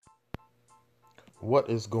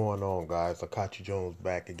What is going on, guys? Akachi Jones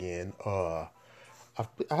back again. I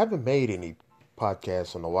haven't made any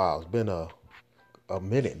podcasts in a while. It's been a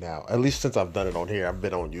minute now. At least since I've done it on here. I've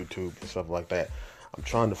been on YouTube and stuff like that. I'm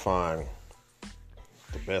trying to find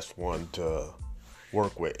the best one to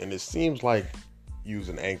work with, and it seems like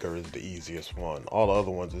using Anchor is the easiest one. All the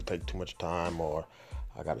other ones it take too much time, or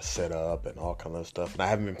I got to set up and all kind of stuff. And I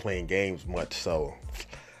haven't been playing games much, so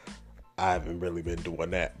I haven't really been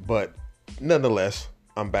doing that. But nonetheless,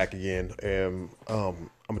 I'm back again, and I'm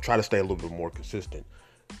gonna try to stay a little bit more consistent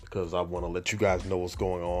because I want to let you guys know what's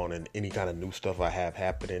going on and any kind of new stuff I have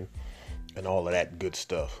happening and all of that good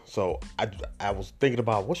stuff. So I was thinking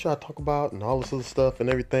about what should I talk about and all this other stuff and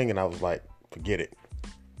everything, and I was like, forget it.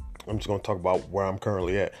 I'm just gonna talk about where I'm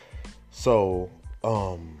currently at. So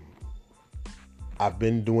I've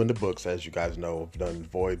been doing the books, as you guys know. I've done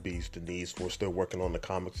Void Beast, Denise. We're still working on the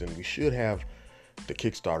comics, and we should have the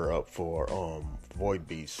Kickstarter up for Void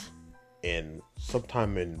Beast in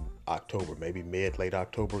sometime in October, maybe late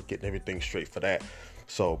October, getting everything straight for that.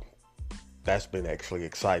 So that's been actually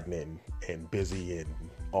exciting and busy and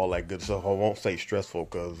all that good stuff. I won't say stressful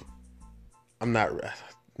because I'm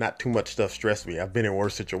not too much stuff stressed me. I've been in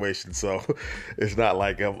worse situations, so it's not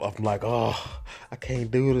like I'm like, oh, I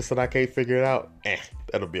can't do this and I can't figure it out.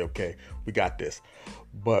 That'll be okay. We got this.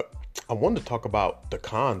 But I wanted to talk about the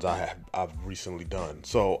cons I've recently done.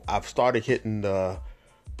 So I've started hitting the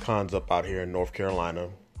cons up out here in North Carolina,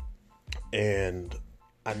 and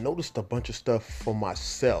I noticed a bunch of stuff for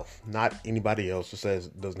myself, not anybody else. Who says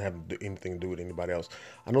it doesn't have anything to do with anybody else.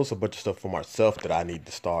 I noticed a bunch of stuff for myself that I need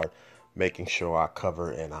to start making sure I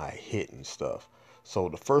cover and I hit and stuff. So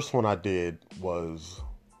the first one I did was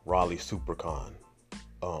Raleigh SuperCon,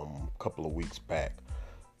 a couple of weeks back,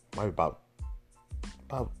 maybe about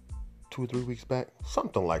 2 or 3 weeks back,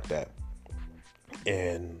 something like that.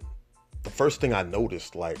 And the first thing I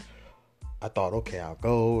noticed, like, I thought, okay, I'll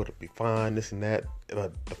go, it'll be fine, this and that.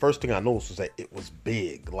 The first thing I noticed was that it was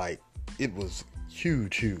big, like, it was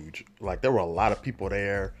huge. Like, there were a lot of people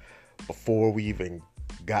there before we even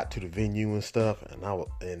got to the venue and stuff,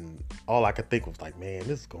 and all I could think was like, man,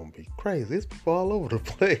 this is gonna be crazy. There's people all over the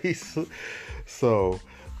place. So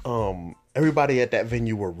everybody at that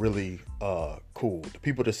venue were really cool. The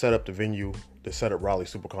people that set up the venue, that set up Raleigh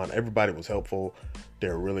SuperCon, everybody was helpful.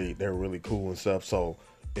 They're really cool and stuff. So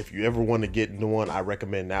if you ever want to get into one, I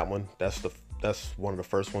recommend that one. That's one of the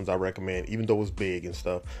first ones I recommend, even though it was big and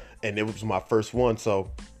stuff. And it was my first one,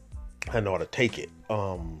 so I know how to take it.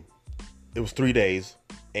 It was 3 days,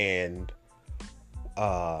 and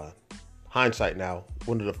hindsight now,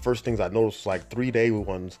 one of the first things I noticed was like 3 day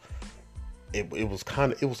ones. It was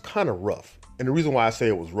kind of rough, and the reason why I say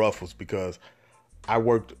it was rough was because I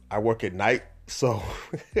work at night, so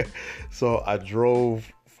so I drove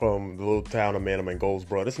from the little town of Manham and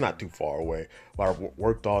Goldsboro. It's not too far away. But I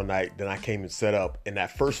worked all night, then I came and set up, and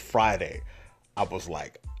that first Friday, I was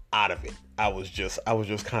like out of it. I was just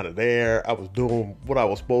kind of there. I was doing what I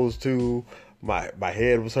was supposed to. My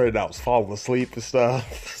head was hurting. I was falling asleep and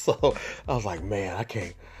stuff. So I was like, man, I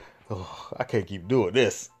can't keep doing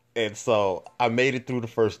this. And so I made it through the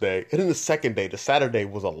first day. And then the second day, the Saturday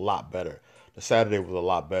was a lot better.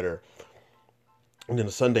 And then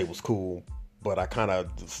the Sunday was cool, but I kind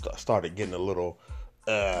of started getting a little,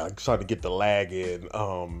 started to get the lag in,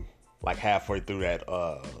 like halfway through that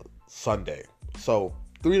Sunday. So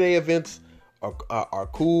 3 day events are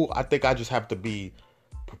cool. I think I just have to be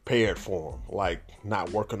prepared for them, like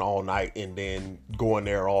not working all night and then going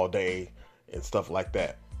there all day and stuff like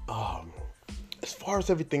that. As far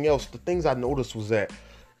as everything else, the things I noticed was that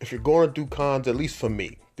if you're going to do cons, at least for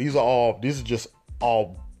me, these are just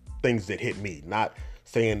all things that hit me. Not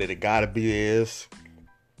saying that it gotta be this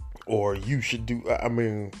or you should do. I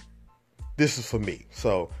mean, this is for me,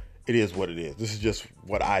 so it is what it is. This is just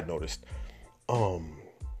what I noticed.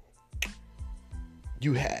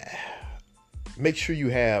 You have make sure you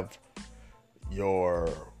have your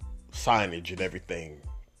signage and everything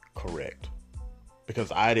correct,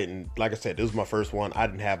 because I didn't, like I said, this was my first one. I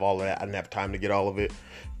didn't have all of that. I didn't have time to get all of it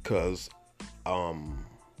because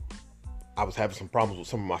I was having some problems with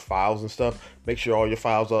some of my files and stuff. Make sure all your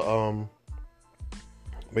files are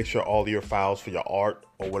make sure all of your files for your art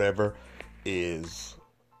or whatever is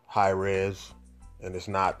high res and it's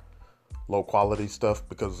not low quality stuff,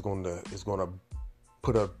 because it's gonna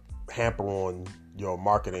put a hamper on your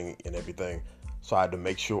marketing and everything. So I had to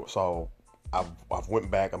make sure. So I've went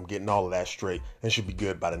back. I'm getting all of that straight, and should be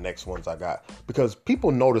good by the next ones I got, because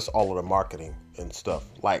people notice all of the marketing and stuff.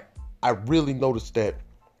 Like, I really noticed that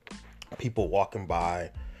people walking by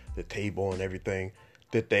the table and everything,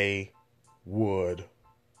 that they would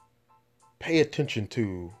pay attention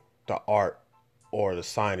to the art or the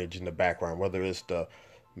signage in the background, whether it's the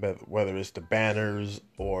banners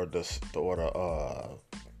or the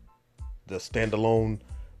standalone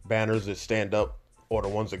banners that stand up or the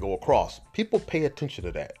ones that go across. People pay attention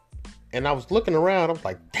to that. And I was looking around, I was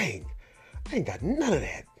like, dang, I ain't got none of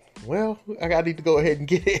that. Well, I need to go ahead and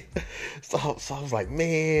get it. So I was like,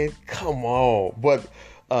 man, come on. But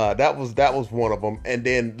that was one of them. And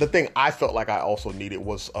then the thing I felt like I also needed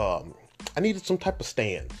was I needed some type of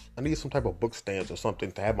stands. I needed some type of book stands or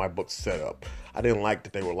something to have my books set up. I didn't like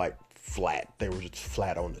that they were like flat. They were just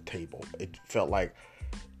flat on the table. It felt like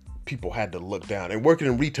people had to look down. And working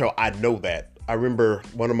in retail, I know that. I remember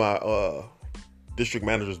one of my district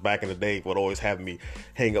managers back in the day would always have me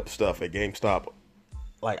hang up stuff at GameStop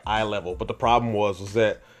like eye level. But the problem was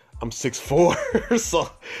that I'm 6'4", so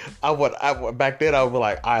I would back then I would be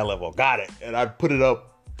like eye level, got it, and I'd put it up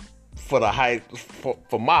for the height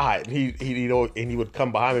for my height. And he would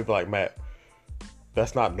come behind me and be like, Matt,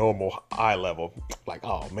 that's not normal eye level. Like,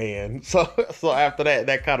 oh man. So after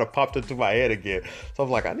that kind of popped into my head again. So I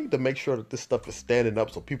was like, I need to make sure that this stuff is standing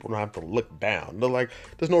up so people don't have to look down. They're like,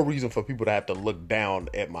 there's no reason for people to have to look down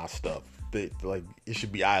at my stuff. Like, it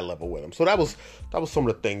should be eye level with them. So that was some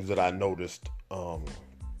of the things that I noticed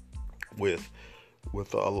with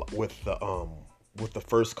the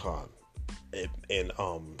first con. And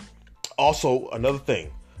also another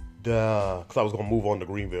thing, because I was gonna move on to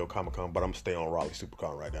Greenville Comic Con, but I'm staying on Raleigh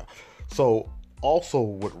SuperCon right now. So also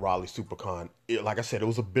with Raleigh SuperCon, like I said, it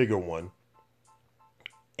was a bigger one,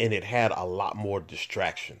 and it had a lot more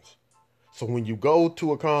distractions. So when you go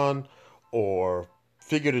to a con or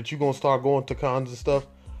figure that you're gonna start going to cons and stuff,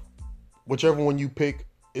 whichever one you pick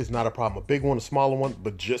is not a problem. A big one, a smaller one,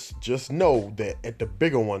 but just know that at the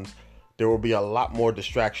bigger ones, there will be a lot more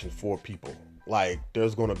distractions for people. Like,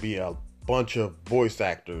 there's gonna be a bunch of voice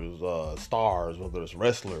actors, stars, whether it's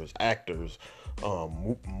wrestlers, actors,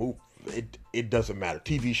 it doesn't matter,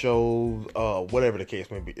 TV shows, whatever the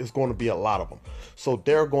case may be. It's going to be a lot of them. So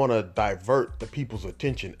they're going to divert the people's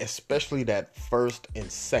attention, especially that first and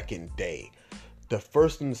second day. The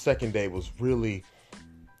first and the second day was really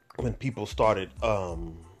when people started,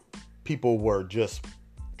 people were just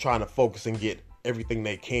trying to focus and get everything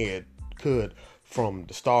they could from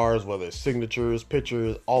the stars, whether it's signatures,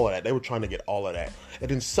 pictures, all of that. They were trying to get all of that.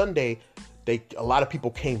 And then Sunday, a lot of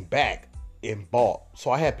people came back and bought.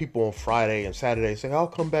 So I had people on Friday and Saturday say, I'll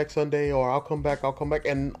come back Sunday, or I'll come back.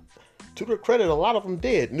 And to their credit, a lot of them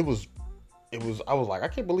did. And I was like, I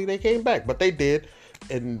can't believe they came back, but they did.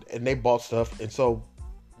 And they bought stuff. And so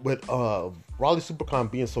with Raleigh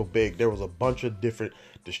SuperCon being so big, there was a bunch of different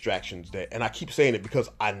distractions there. And I keep saying it because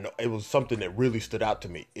I know it was something that really stood out to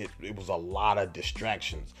me. It was a lot of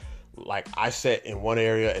distractions. Like, I sat in one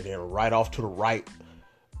area, and then right off to the right,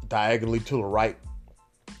 diagonally to the right,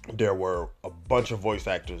 there were a bunch of voice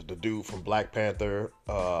actors. The dude from Black Panther,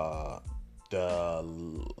 the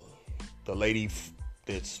lady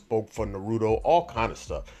that spoke for Naruto, all kind of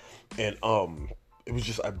stuff. And it was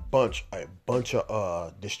just a bunch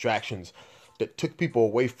of distractions that took people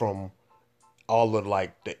away from all of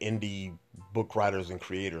like the indie book writers and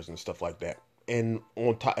creators and stuff like that. And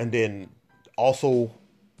on top, and then also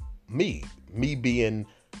me being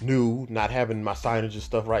new, not having my signage and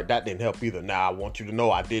stuff right, that didn't help either. Now I want you to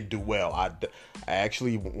know I did do well. I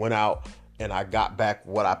actually went out and I got back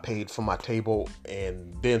what I paid for my table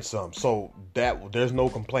and then some. So that there's no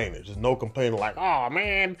complaining. There's no complaining like, oh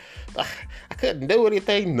man, I couldn't do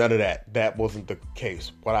anything. None of that. That wasn't the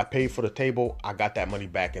case. What I paid for the table, I got that money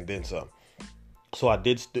back and then some. So I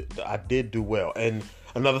did do well. And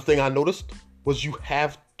another thing I noticed was you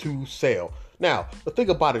have to sell. Now, the thing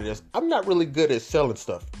about it is, I'm not really good at selling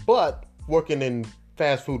stuff, but working in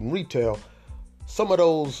fast food and retail, some of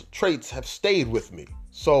those traits have stayed with me.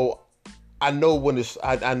 So I know when it's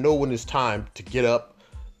time to get up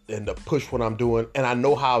and to push what I'm doing, and I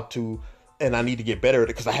know how to, and I need to get better at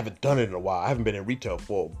it because I haven't done it in a while. I haven't been in retail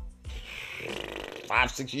for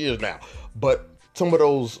 5-6 years now, but some of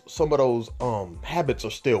those habits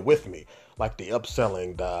are still with me, like the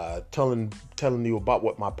upselling, the telling you about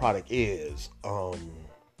what my product is,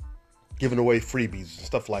 giving away freebies and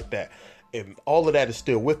stuff like that, and all of that is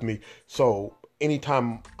still with me. So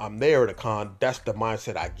anytime I'm there at a con, that's the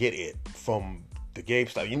mindset I get it from the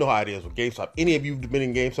GameStop. You know how it is with GameStop. Any of you who've been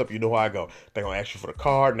in GameStop, you know how I go. They're gonna ask you for the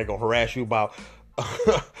card, and they're gonna harass you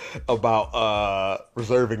about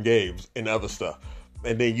reserving games and other stuff.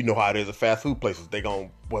 And then you know how it is at fast food places. They gon',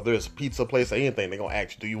 whether it's a pizza place or anything, they're gonna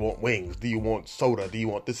ask you, do you want wings? Do you want soda? Do you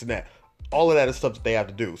want this and that? All of that is stuff that they have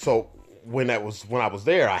to do. So when I was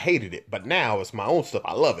there, I hated it. But now it's my own stuff.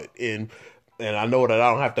 I love it. And And I know that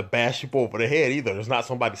I don't have to bash people over the head either. There's not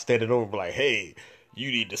somebody standing over like, hey,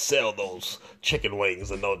 you need to sell those chicken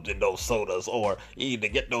wings and those sodas, or you need to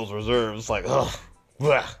get those reserves. Like, ugh.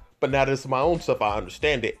 But now this is my own stuff. I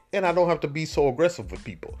understand it. And I don't have to be so aggressive with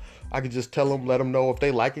people. I can just tell them, let them know if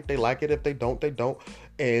they like it, they like it. If they don't, they don't.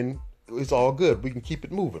 And it's all good. We can keep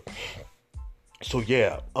it moving. So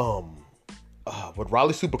yeah, with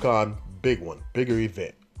Raleigh SuperCon, bigger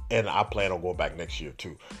event. And I plan on going back next year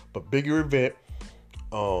too. But bigger event,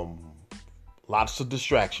 lots of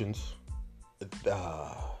distractions.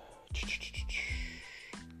 Have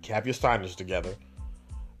your signage together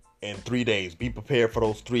in 3 days. Be prepared for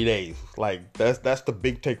those 3 days. Like that's the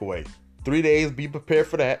big takeaway. 3 days, be prepared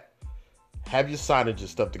for that. Have your signage and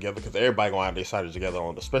stuff together, because everybody gonna have their signage together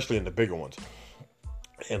on, especially in the bigger ones.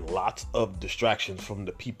 And lots of distractions from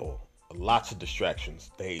the people. Lots of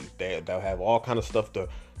distractions. They'll have all kind of stuff to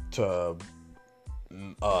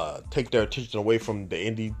take their attention away from the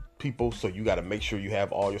indie people. So you got to make sure you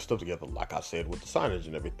have all your stuff together, like I said, with the signage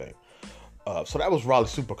and everything. So that was Raleigh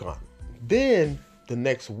SuperCon. Then the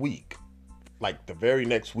next week, like the very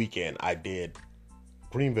next weekend, I did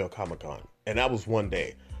Greenville Comic Con, and that was one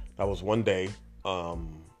day. And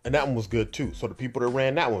that one was good too. So the people that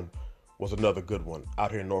ran that one was another good one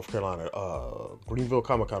out here in North Carolina. Greenville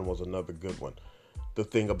Comic Con was another good one. The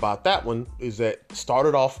thing about that one is that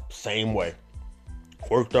started off same way.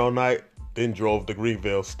 Worked all night, then drove to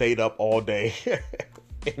Greenville, stayed up all day.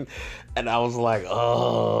 and I was like,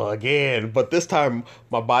 oh, again. But this time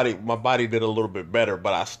my body did a little bit better,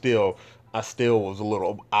 but I still was a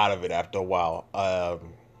little out of it after a while.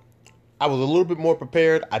 I was a little bit more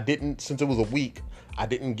prepared. Since it was a week, I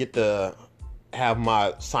didn't get to have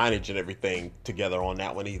my signage and everything together on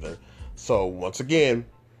that one either. So once again,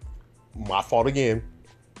 my fault again.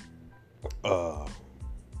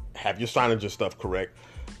 Have your signage and stuff correct.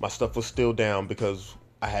 My stuff was still down because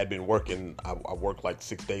I had been working. I worked like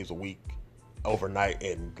 6 days a week overnight,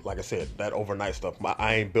 and like I said, that overnight stuff,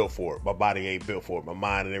 I ain't built for it. My body ain't built for it. My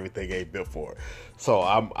mind and everything ain't built for it. So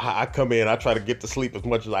I come in, I try to get to sleep as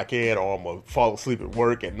much as I can, or I'm gonna fall asleep at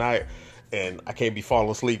work at night, and I can't be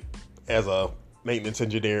falling asleep as a maintenance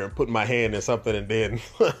engineer and putting my hand in something and then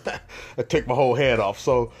I take my whole hand off.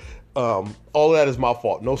 So all of that is my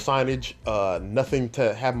fault. No signage, nothing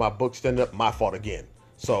to have my book stand up. My fault again.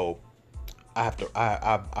 So I've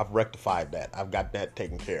rectified that. I've got that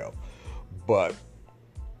taken care of. But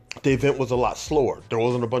the event was a lot slower. There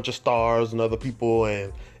wasn't a bunch of stars and other people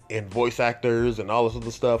and voice actors and all this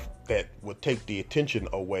other stuff that would take the attention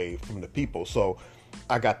away from the people. So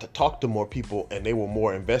I got to talk to more people, and they were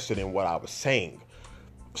more invested in what I was saying.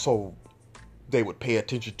 So they would pay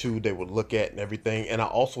attention to, they would look at and everything. And I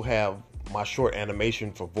also have my short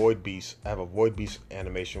animation for Void Beast. I have a Void Beast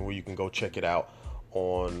animation where you can go check it out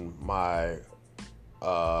on my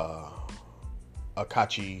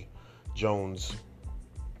Akachi Jones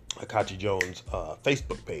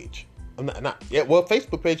Facebook page.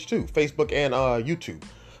 Facebook page too. Facebook and YouTube.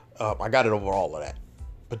 I got it over all of that.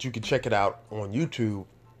 But you can check it out on YouTube,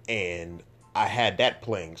 and I had that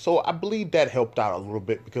playing. So I believe that helped out a little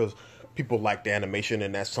bit because people like the animation,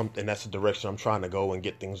 and that's the direction I'm trying to go and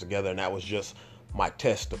get things together. And that was just my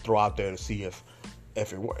test to throw out there to see if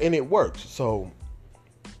it worked, and it works. So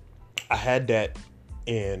I had that,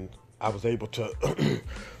 and I was able to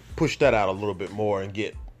push that out a little bit more and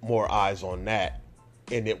get more eyes on that.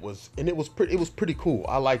 And it was pretty cool.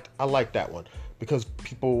 I liked that one because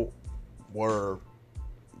people were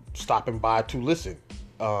stopping by to listen.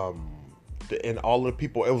 And all of the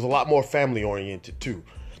people, it was a lot more family oriented too.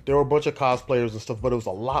 There were a bunch of cosplayers and stuff, but it was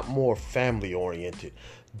a lot more family oriented.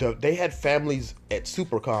 They had families at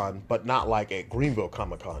SuperCon, but not like at Greenville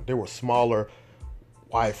Comic Con. There were smaller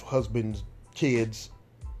wife, husbands, kids,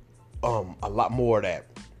 a lot more of that.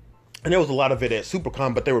 And there was a lot of it at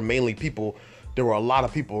SuperCon, but there were a lot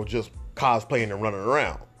of people just cosplaying and running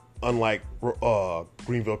around. Unlike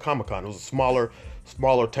Greenville Comic Con, it was a smaller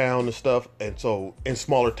town and stuff, and so in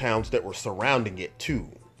smaller towns that were surrounding it too.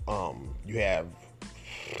 You have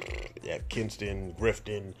Kinston,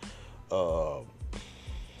 Grifton,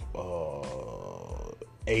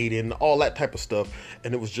 Aiden, all that type of stuff,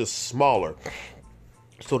 and it was just smaller.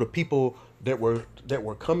 So the people that were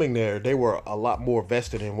coming there, they were a lot more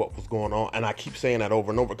vested in what was going on, and I keep saying that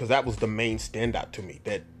over and over because that was the main standout to me.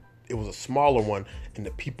 That it was a smaller one, and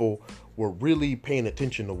the people were really paying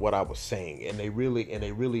attention to what I was saying, and they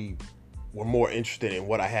really were more interested in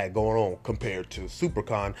what I had going on compared to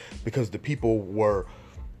SuperCon, because the people were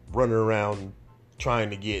running around trying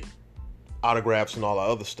to get autographs and all that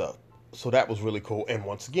other stuff. So that was really cool. And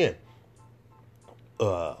once again,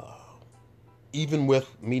 even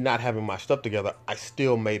with me not having my stuff together, I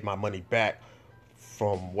still made my money back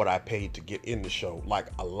from what I paid to get in the show, like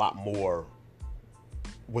a lot more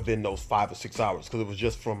within those 5 or 6 hours, because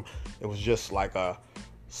it was just like a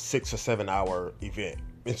 6 or 7 hour event.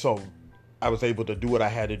 And so I was able to do what I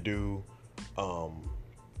had to do,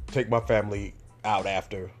 take my family out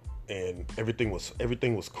after, and everything was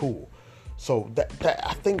cool. So that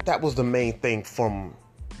I think that was the main thing from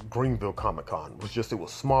Greenville Comic Con, was just, it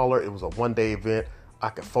was smaller, it was a 1-day event, I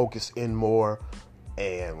could focus in more,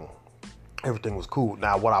 and everything was cool.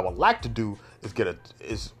 Now what I would like to do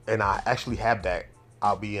is and I actually have that,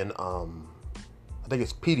 I'll be in I think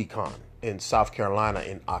it's PDCon in South Carolina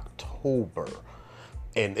in October,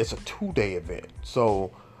 and it's a 2-day event. So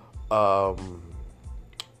I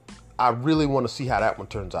really want to see how that one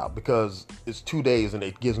turns out, because it's 2 days and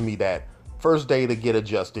it gives me that first day to get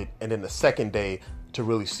adjusted, and then the second day to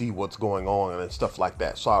really see what's going on and stuff like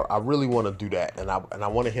that. So I really want to do that, and I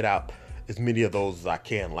want to hit out as many of those as I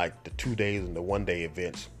can, like the 2 days and the 1-day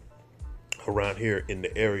events around here in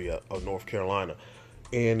the area of North Carolina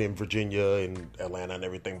and in Virginia and Atlanta and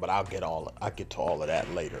everything. But I'll get to all of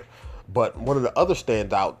that later. But one of the other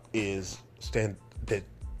that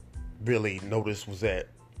really noticed was that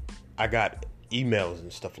I got emails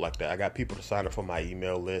and stuff like that. I got people to sign up for my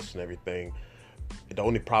email list and everything. The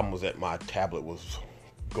only problem was that my tablet was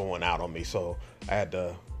going out on me, so I had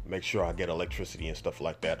to make sure I get electricity and stuff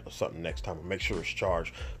like that or something next time, and make sure it's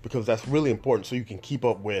charged, because that's really important so you can keep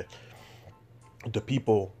up with the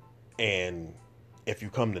people. And if you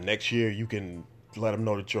come the next year, you can let them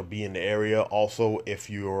know that you'll be in the area. Also, if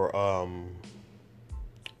you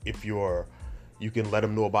can let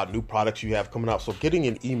them know about new products you have coming out. So getting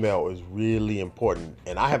an email is really important,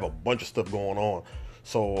 and I have a bunch of stuff going on,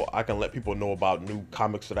 so I can let people know about new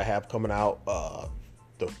comics that I have coming out,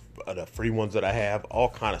 the free ones that I have, all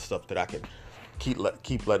kind of stuff that I can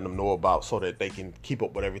keep letting them know about, so that they can keep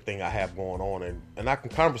up with everything I have going on, and I can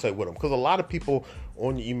conversate with them, because a lot of people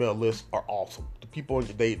on your email list are awesome. The people,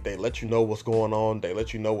 they let you know what's going on, they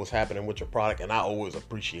let you know what's happening with your product, and I always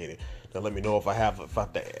appreciate it. They let me know if I have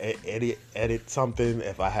to edit something,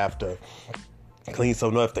 if I have to clean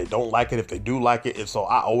something up, if they don't like it, if they do like it. And so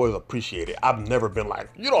I always appreciate it. I've never been like,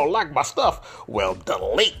 you don't like my stuff, well,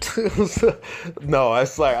 delete. No,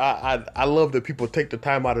 it's like I love that people take the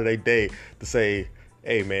time out of their day to say,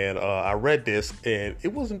 hey man, I read this and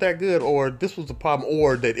it wasn't that good, or this was the problem,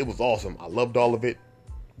 or that it was awesome, I loved all of it,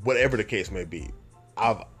 whatever the case may be.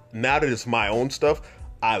 Now that it's my own stuff,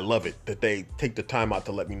 I love it that they take the time out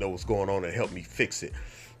to let me know what's going on and help me fix it.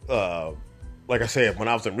 Like I said, when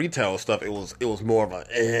I was in retail stuff, it was more of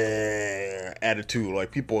a attitude.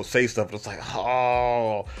 Like, people would say stuff, and it's like,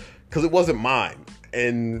 oh, because it wasn't mine.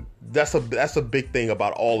 And that's a big thing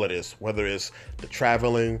about all of this, whether it's the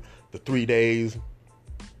traveling, the 3 days,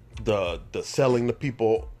 the selling to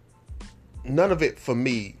people. None of it for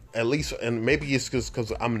me, at least, and maybe it's just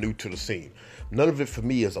because I'm new to the scene, none of it for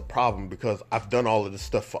me is a problem, because I've done all of this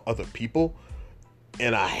stuff for other people,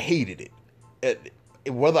 and I hated it. And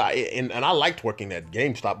I liked working at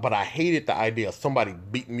GameStop, but I hated the idea of somebody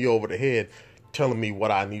beating me over the head, telling me what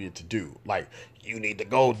I needed to do. Like, you need to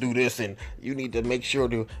go do this, and you need to make sure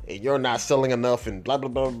and you're not selling enough, and blah, blah,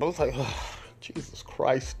 blah, blah. It's like, oh, Jesus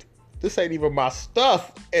Christ, this ain't even my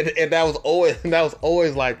stuff. And that was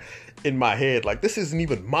always like in my head, like, this isn't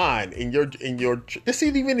even mine, and this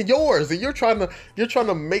isn't even yours, and you're trying to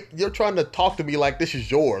talk to me like this is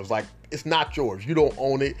yours. Like, it's not yours. You don't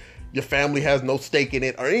own it. Your family has no stake in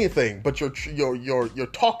it or anything, but you're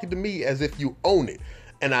talking to me as if you own it,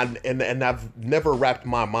 and I've never wrapped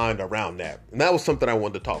my mind around that. And that was something I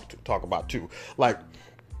wanted to talk about too. Like,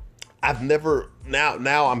 I've never,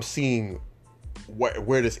 now I'm seeing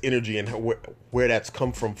where this energy and where that's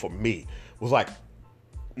come from for me. It was like,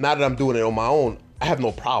 now that I'm doing it on my own, I have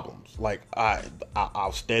no problems. Like,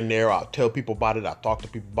 I'll stand there, I'll tell people about it, I'll talk to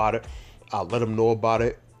people about it, I'll let them know about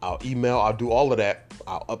it, I'll email, I'll do all of that,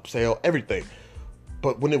 I'll upsell, everything.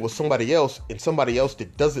 But when it was somebody else, and somebody else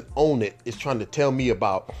that doesn't own it is trying to tell me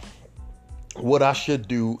about what I should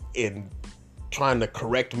do, and trying to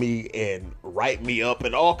correct me and write me up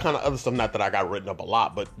and all kind of other stuff, not that I got written up a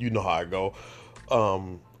lot, but you know how I go,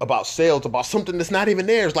 about sales, about something that's not even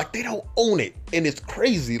theirs. Like, they don't own it, and it's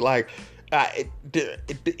crazy. Like,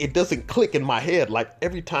 it doesn't click in my head. Like,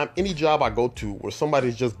 every time, any job I go to where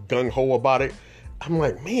somebody's just gung-ho about it, I'm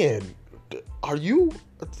like, man,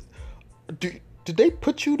 did they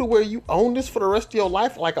put you to where you own this for the rest of your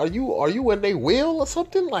life? Like, are you in their will or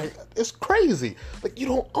something? Like, it's crazy. Like, you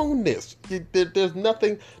don't own this. There's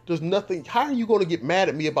nothing. How are you going to get mad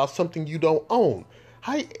at me about something you don't own?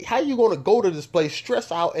 How you gonna go to this place,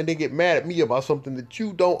 stress out, and then get mad at me about something that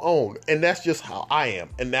you don't own? And that's just how I am.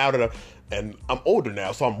 And now that I'm older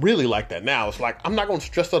now, so I'm really like that now. It's like I'm not gonna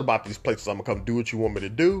stress out about these places. I'm gonna come do what you want me to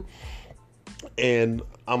do, and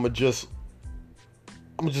I'm gonna just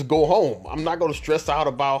go home. I'm not gonna stress out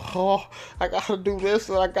about, oh, I gotta do this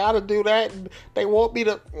and I gotta do that, and they want me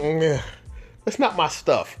to. That's not my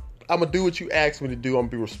stuff. I'm gonna do what you ask me to do. I'm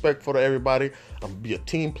gonna be respectful to everybody. I'm gonna be a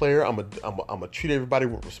team player. I'm gonna treat everybody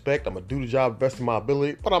with respect. I'm gonna do the job best of my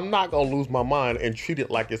ability. But I'm not gonna lose my mind and treat it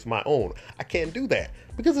like it's my own. I can't do that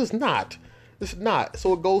because it's not. It's not.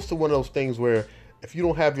 So it goes to one of those things where if you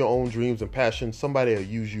don't have your own dreams and passions, somebody will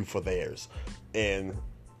use you for theirs. And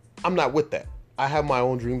I'm not with that. I have my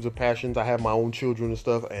own dreams and passions. I have my own children and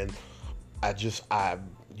stuff, and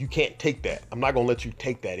you can't take that. I'm not gonna let you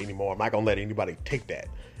take that anymore. I'm not gonna let anybody take that.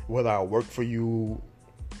 Whether I work for you,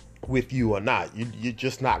 with you or not, you're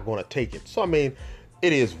just not gonna take it. So I mean,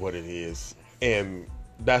 it is what it is, and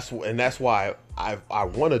that's why I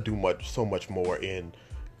want to do so much more in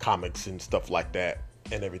comics and stuff like that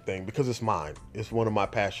and everything, because it's mine. It's one of my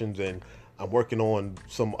passions, and I'm working on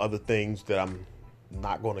some other things that I'm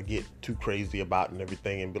not going to get too crazy about and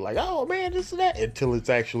everything and be like, oh man, this and that, until it's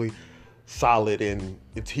actually solid and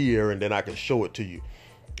it's here, and then I can show it to you.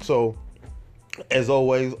 So as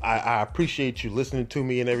always, I appreciate you listening to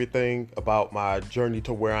me and everything about my journey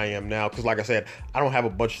to where I am now, because like I said, I don't have a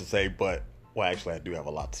bunch to say, but well, actually I do have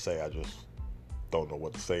a lot to say. I just don't know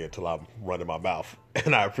what to say until I'm running my mouth.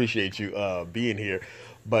 And I appreciate you being here,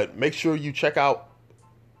 but make sure you check out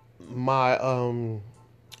my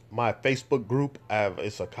my Facebook group.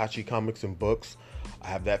 It's Akachi Comics and Books. I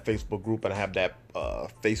have that Facebook group, and I have that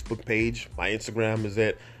Facebook page. My Instagram is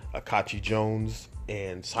at Akachi Jones,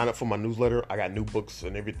 and sign up for my newsletter. I got new books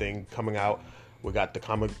and everything coming out. We got the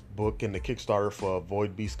comic book and the Kickstarter for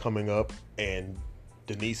Void Beast coming up, and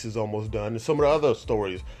Denise is almost done. And some of the other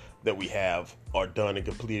stories that we have are done and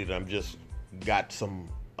completed. I'm just got some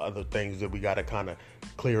other things that we got to kind of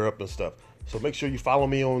clear up and stuff. So make sure you follow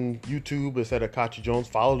me on YouTube. It's at Akachi Jones.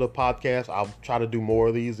 Follow the podcast. I'll try to do more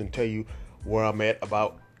of these and tell you where I'm at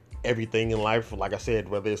about everything in life. Like I said,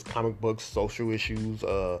 whether it's comic books, social issues,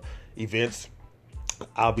 events,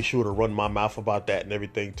 I'll be sure to run my mouth about that and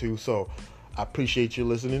everything too. So I appreciate you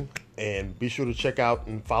listening, and be sure to check out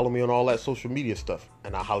and follow me on all that social media stuff.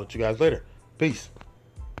 And I'll holler at you guys later. Peace.